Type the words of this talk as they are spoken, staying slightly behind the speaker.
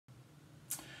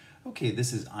Okay,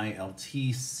 this is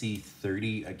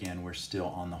ILT.C30. Again, we're still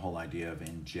on the whole idea of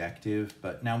injective,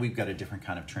 but now we've got a different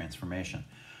kind of transformation.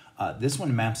 This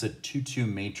one maps a 2-2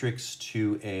 matrix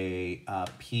to a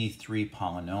P3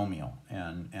 polynomial,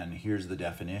 and here's the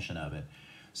definition of it.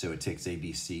 So it takes A,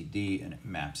 B, C, D, and it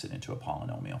maps it into a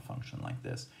polynomial function like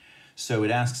this. So it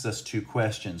asks us two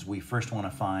questions. We first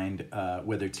want to find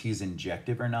whether T is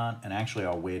injective or not, and actually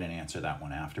I'll wait and answer that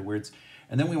one afterwards.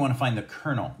 And then we want to find the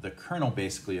kernel. The kernel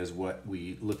basically is what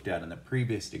we looked at in the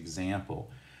previous example.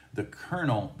 The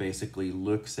kernel basically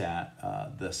looks at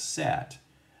the set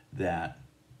that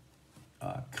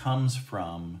comes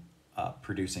from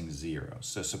producing zeros.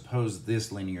 So suppose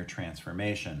this linear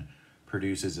transformation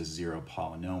produces a zero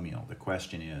polynomial. The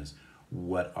question is,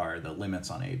 what are the limits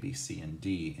on A, B, C, and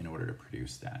D in order to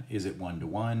produce that? Is it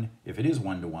 1-to-1? If it is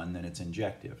 1-to-1, then it's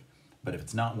injective. But if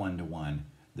it's not 1-to-1,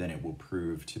 then it will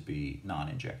prove to be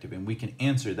non-injective. And we can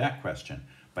answer that question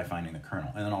by finding the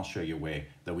kernel. And then I'll show you a way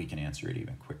that we can answer it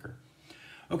even quicker.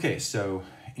 Okay, so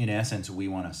in essence, we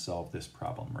want to solve this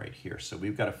problem right here. So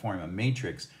we've got to form a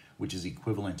matrix which is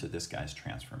equivalent to this guy's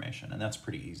transformation. And that's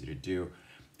pretty easy to do.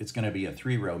 It's going to be a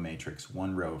 3-row matrix,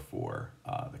 1 row for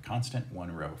the constant,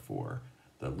 1 row for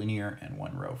the linear, and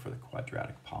 1 row for the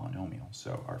quadratic polynomial.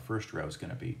 So our first row is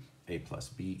going to be A plus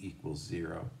B equals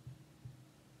 0.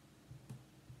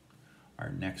 Our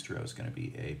next row is going to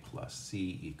be A plus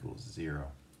C equals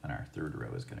 0. And our third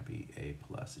row is going to be A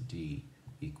plus D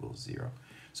equals 0.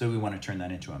 So we want to turn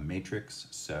that into a matrix.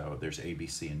 So there's A, B,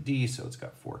 C, and D, so it's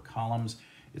got 4 columns.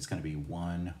 It's going to be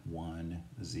 1, 1,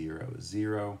 0,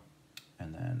 0,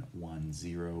 and then 1,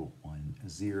 0, 1,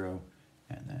 0,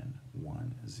 and then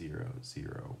 1, 0,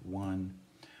 0, 1.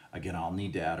 Again, I'll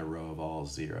need to add a row of all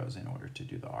zeros in order to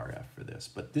do the RF for this.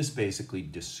 But this basically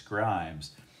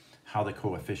describes how the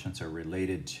coefficients are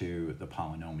related to the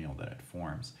polynomial that it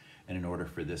forms. And in order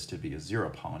for this to be a zero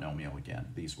polynomial, again,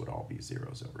 these would all be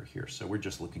zeros over here. So we're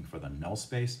just looking for the null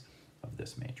space of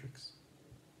this matrix.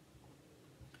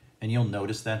 And you'll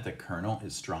notice that the kernel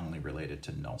is strongly related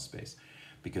to null space,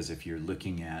 because if you're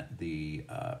looking at the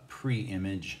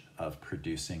pre-image of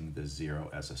producing the zero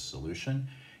as a solution,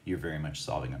 you're very much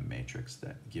solving a matrix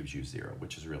that gives you 0,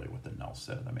 which is really what the null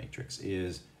set of the matrix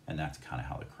is, and that's kind of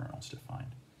how the kernel is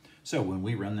defined. So when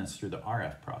we run this through the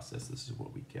RF process, this is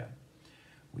what we get.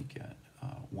 We get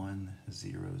 1,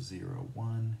 0, 0,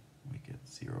 1. We get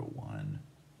 0, 1,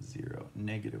 0,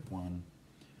 negative 1.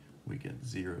 We get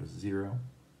 0, 0,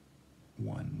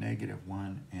 1, negative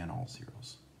 1, and all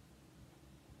zeros.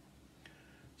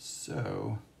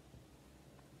 So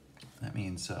that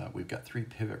means we've got 3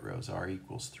 pivot rows, R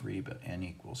equals 3, but N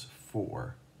equals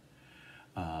 4.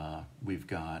 We've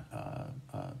got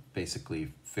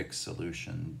basically fixed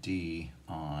solution D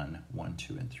on 1,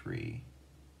 2, and 3.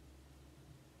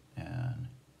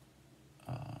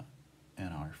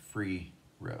 And our free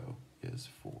row is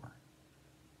 4.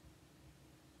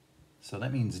 So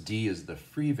that means D is the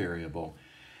free variable,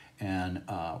 and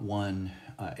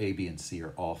A, B, and C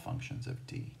are all functions of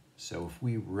D. So if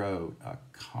we wrote a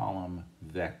column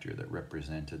vector that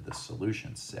represented the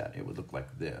solution set, it would look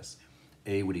like this.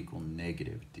 A would equal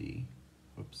negative D,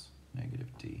 oops,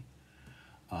 negative D.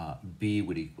 B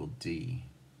would equal D,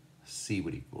 C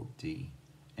would equal D,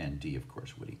 and D, of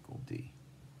course, would equal D.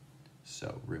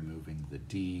 So removing the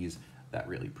D's, that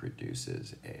really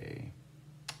produces a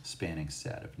spanning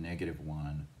set of negative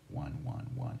 1, 1, 1,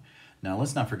 1. Now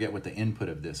let's not forget what the input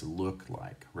of this looked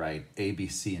like, right? A, B,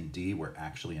 C, and D were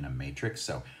actually in a matrix,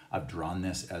 so I've drawn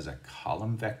this as a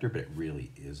column vector, but it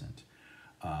really isn't.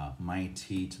 My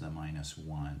T to the minus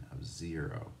 1 of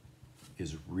 0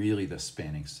 is really the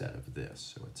spanning set of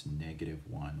this. So it's negative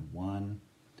 1, 1,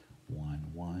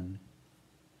 1, 1,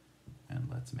 and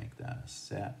let's make that a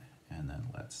set, and then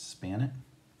let's span it.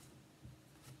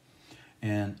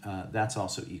 And that's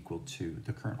also equal to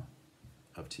the kernel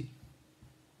of T.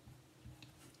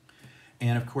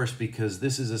 And of course, because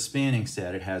this is a spanning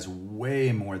set, it has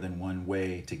way more than one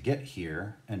way to get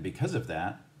here, and because of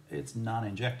that, it's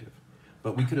non-injective.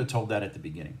 But we could have told that at the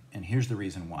beginning, and here's the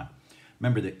reason why.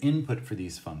 Remember, the input for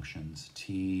these functions,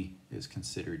 T is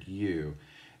considered U,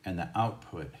 and the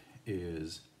output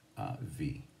is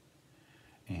V.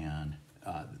 And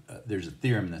there's a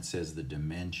theorem that says the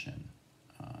dimension,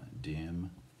 dim,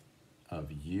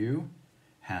 of U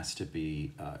has to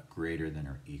be greater than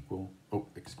or equal, oh,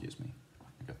 excuse me,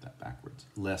 I got that backwards,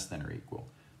 less than or equal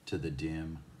to the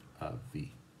dim of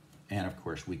V. And of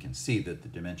course, we can see that the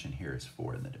dimension here is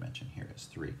 4 and the dimension here is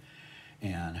 3.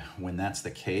 And when that's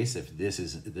the case, if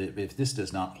this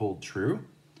does not hold true,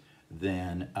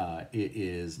 then it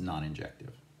is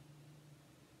non-injective.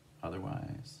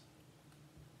 Otherwise,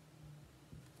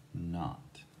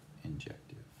 not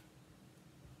injective.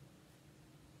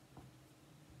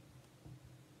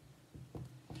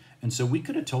 And so we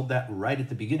could have told that right at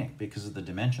the beginning because of the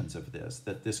dimensions of this,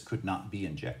 that this could not be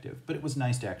injective. But it was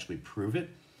nice to actually prove it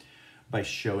by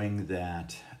showing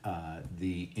that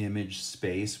the image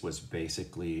space was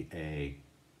basically a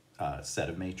set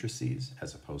of matrices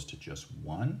as opposed to just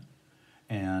one.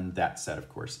 And that set, of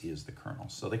course, is the kernel.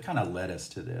 So they kind of led us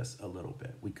to this a little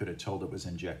bit. We could have told it was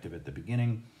injective at the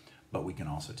beginning, but we can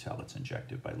also tell it's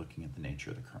injective by looking at the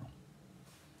nature of the kernel.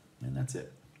 And that's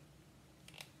it.